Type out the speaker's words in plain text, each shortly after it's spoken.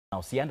Now,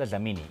 Siyanda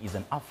Dlamini is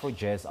an Afro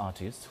jazz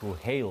artist who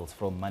hails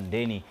from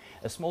Mandeni,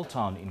 a small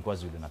town in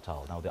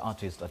KwaZulu-Natal. Now, the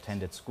artist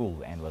attended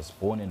school and was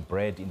born and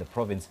bred in the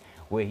province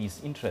where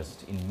his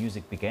interest in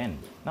music began.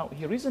 Now,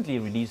 he recently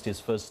released his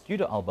first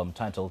studio album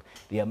titled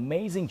The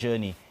Amazing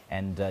Journey,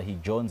 and he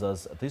joins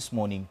us this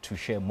morning to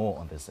share more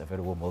on this. A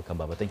very warm welcome,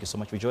 Baba. Thank you so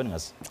much for joining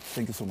us.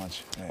 Thank you so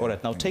much. All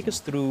right, now take us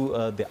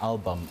through the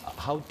album.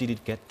 How did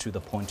it get to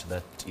the point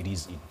that it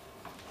is in?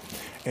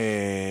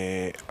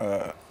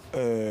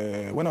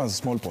 When I was a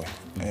small boy,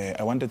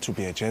 I wanted to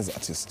be a jazz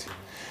artist.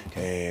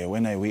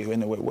 When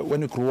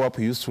we grew up,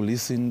 we used to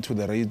listen to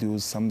the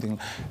radios, something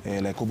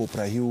like Obo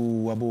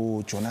Prahiu,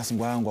 Abo Jonas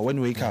Ngwangwa,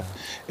 when we wake up,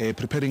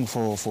 preparing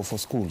for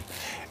school.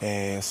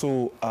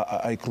 So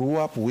I grew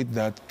up with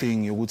that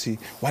thing, Yoguti,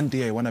 one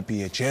day I want to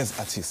be a jazz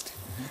artist.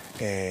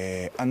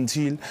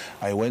 Until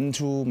I went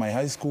to my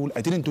high school.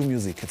 I didn't do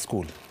music at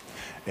school.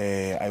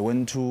 I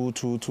went to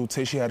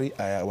tertiary.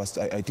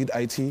 I did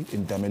IT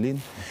in Damelin.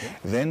 Okay.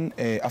 Then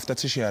after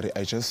tertiary,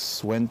 I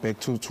just went back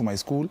to my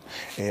school.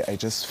 I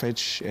just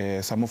fetched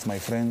some of my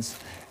friends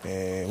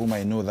whom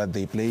I know that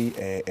they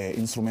play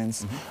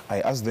instruments. Mm-hmm.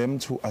 I asked them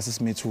to assist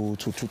me to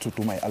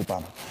do my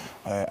album.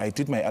 I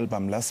did my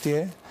album last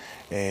year.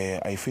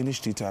 I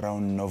finished it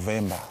around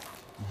November.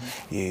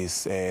 Mm-hmm.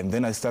 Yes, and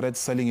then I started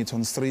selling it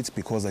on streets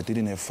because I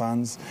didn't have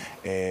funds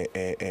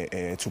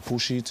to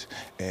push it.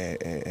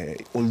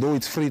 Although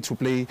it's free to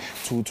play,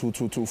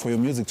 for your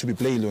music to be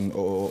played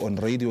on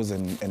radios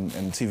and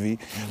TV,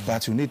 mm-hmm.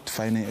 but you need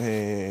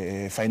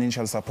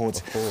financial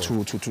support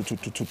to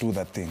do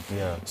that thing.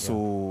 Yeah,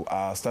 so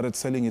I started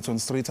selling it on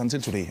street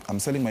until today. I'm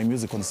selling my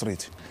music on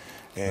street.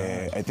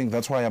 I think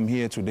that's why I'm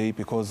here today,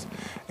 because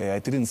I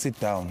didn't sit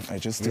down. I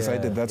just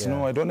decided that,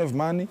 no, I don't have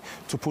money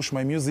to push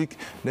my music.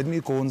 Let me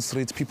go on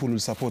street. People will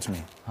support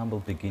me.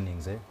 Humble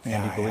beginnings, eh?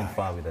 Yeah, and you're going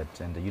far with it.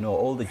 And, you know,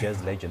 all the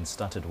jazz legends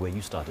started where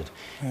you started.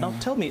 Yeah. Now,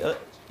 tell me,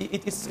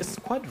 it's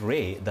quite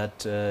rare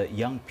that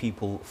young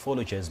people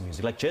follow jazz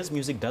music. Like, jazz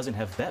music doesn't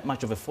have that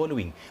much of a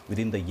following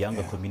within the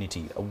younger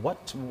community.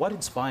 What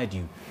inspired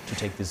you to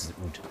take this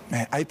route?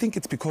 I think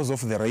it's because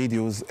of the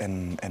radios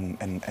and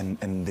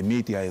the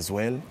media as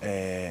well.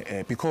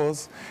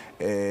 Because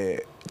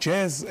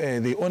jazz,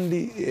 they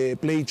only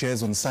play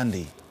jazz on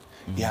Sunday.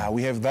 Mm-hmm. Yeah,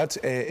 we have that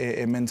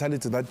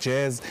mentality that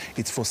jazz,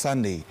 it's for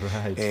Sunday.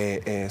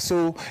 Right.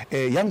 So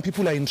young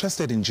people are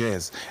interested in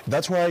jazz.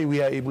 That's why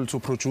we are able to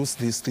produce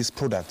this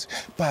product.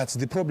 But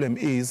the problem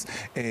is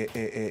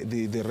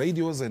the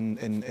radios and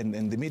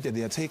the media,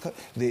 they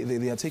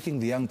are taking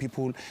the young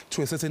people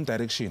to a certain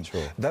direction.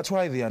 Sure. That's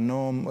why we are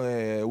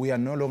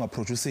no longer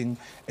producing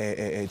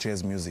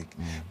jazz music.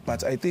 Mm-hmm.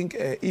 But I think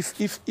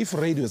if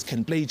radios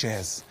can play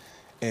jazz,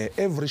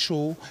 every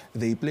show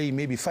they play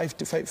maybe five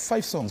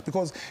songs,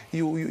 because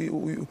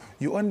you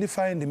only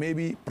find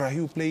maybe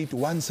Prahiu played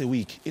once a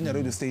week in a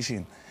radio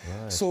station.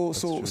 Right.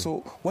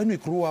 So when we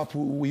grew up,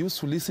 we used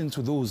to listen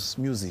to those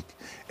music,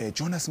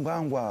 Jonas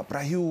Ngwangwa,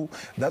 Prahiu.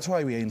 That's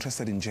why we are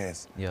interested in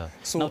jazz. Yeah.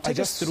 So now take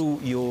us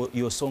through your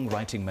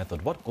songwriting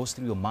method. What goes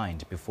through your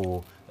mind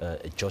before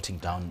jotting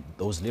down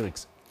those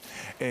lyrics?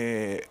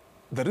 The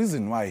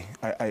reason why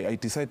I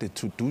decided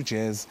to do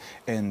jazz,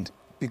 and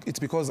it's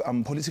because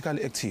I'm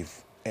politically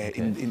active.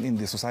 In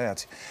the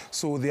society.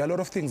 So there are a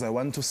lot of things I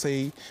want to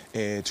say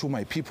to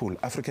my people,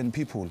 African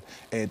people,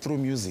 through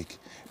music,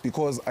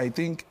 because I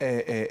think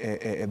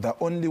the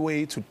only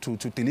way to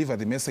deliver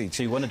the message.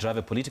 So you want to drive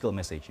a political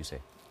message, you say?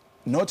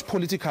 Not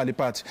politically,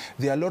 but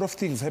there are a lot of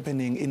things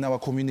happening in our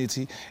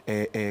community,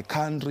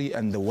 country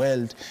and the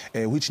world,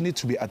 which need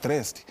to be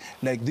addressed.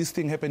 Like this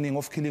thing happening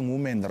of killing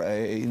women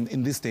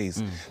in these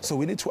days. Mm. So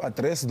we need to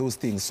address those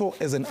things. So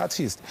as an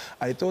artist,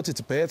 I thought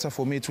it's better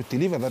for me to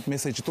deliver that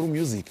message through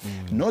music.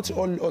 Mm.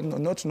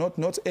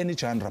 Not any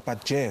genre,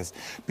 but jazz.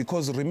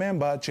 Because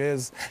remember,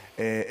 jazz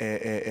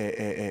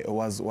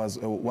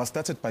was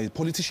started by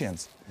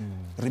politicians.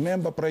 Mm.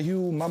 Remember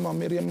Prahiu, Mama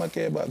Miriam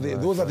Makeba,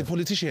 those are the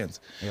politicians.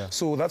 Yeah.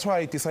 So that's why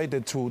I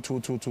decided to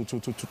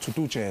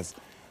do jazz.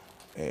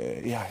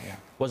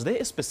 Was there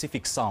a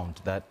specific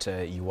sound that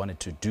you wanted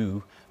to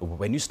do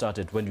when you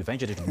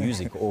ventured into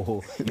music,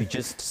 or you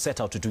just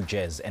set out to do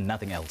jazz and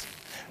nothing else?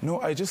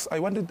 No, I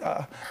wanted.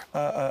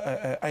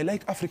 I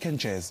like African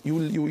jazz. You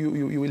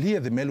will hear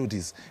the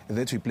melodies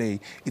that we play.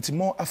 It's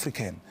more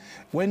African.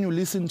 When you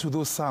listen to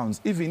those sounds,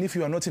 even if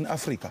you are not in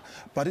Africa,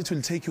 but it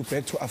will take you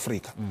back to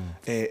Africa.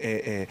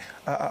 Mm.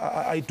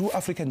 I do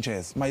African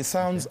jazz. My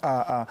sounds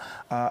are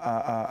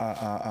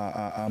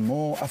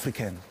more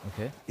African.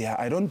 Okay. Yeah,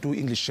 I don't do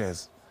English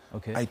jazz.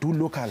 Okay. I do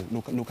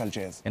local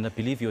jazz. And I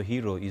believe your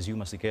hero is Hugh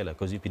Masekela,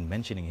 because you've been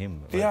mentioning him.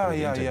 Right?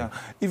 Yeah.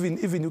 Even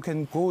you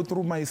can go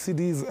through my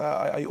CDs.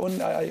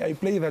 I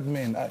play that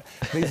man.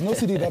 There is no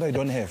CD that I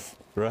don't have.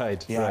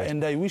 Right. Yeah. Right.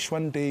 And I wish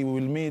one day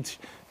we will meet,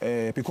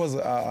 because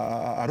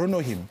I don't know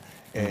him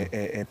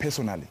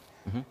personally.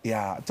 Mm-hmm.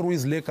 Yeah, through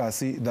his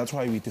legacy, that's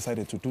why we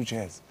decided to do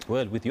jazz.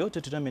 Well, with your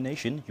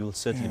determination, you'll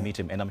certainly meet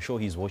him, and I'm sure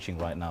he's watching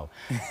right now.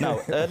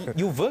 Now,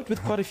 you've worked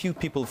with quite a few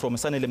people from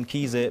Sanele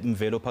Mkhize,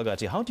 Mvelo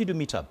Phakathi. How did you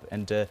meet up,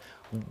 and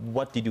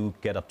what did you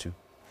get up to?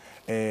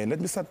 Let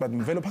me start, but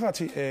Mvelo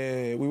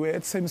Phakathi, we were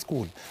at the same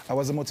school. I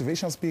was a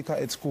motivation speaker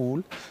at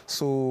school,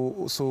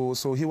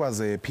 so he was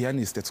a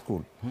pianist at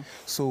school.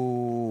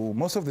 So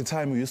most of the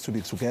time we used to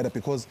be together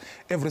because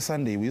every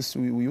Sunday we used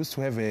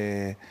to have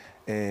a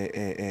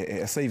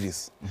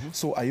service.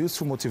 So I used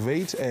to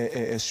motivate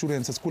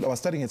students at school. I was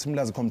studying at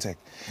Simlazi Comtech,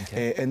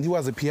 and he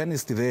was a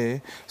pianist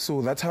there,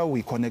 so that's how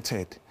we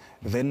connected.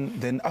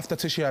 Then after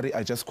tertiary,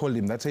 I just called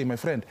him. That's, hey, my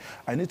friend,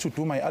 I need to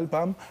do my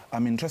album.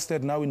 I'm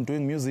interested now in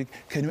doing music.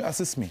 Can you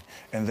assist me?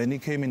 And then he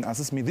came and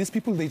assisted me. These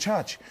people, they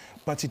charge.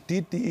 But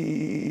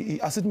he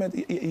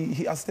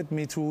assisted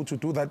me to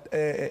do that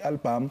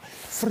album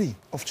free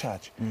of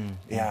charge.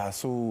 Yeah,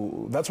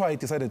 so that's why I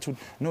decided to,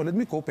 no, let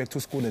me go back to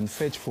school and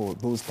fetch for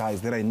those guys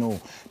that I know.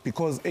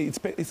 Because it's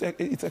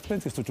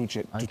expensive to do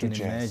jazz. I can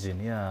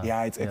imagine, yeah.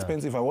 Yeah, it's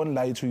expensive. I won't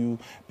lie to you.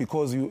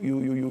 Because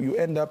you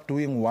end up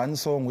doing one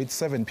song with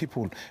 7 people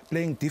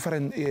playing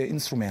different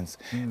instruments,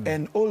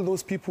 and all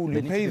those people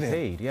you pay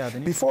them. Yeah,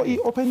 before he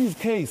opens his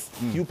case,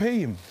 you pay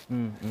him,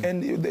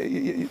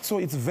 and so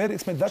it's very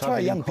expensive. That's why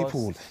young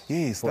people,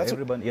 that's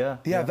everybody,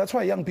 that's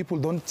why young people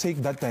don't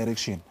take that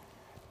direction.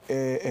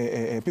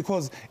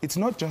 Because it's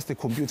not just a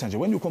computer.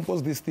 When you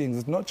compose these things,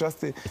 it's not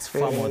just a... It's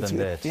far more than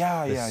that.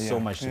 There's so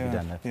much to be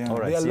done. All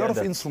right, there are a lot of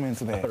instruments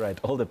there. All right,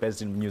 all the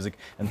best in music,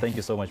 and thank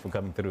you so much for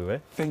coming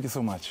through. Thank you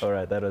so much. All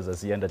right, that was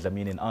Siyanda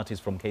Dlamini, an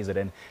artist from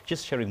KZN,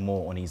 just sharing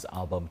more on his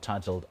album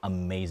titled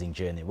Amazing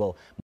Journey. Well,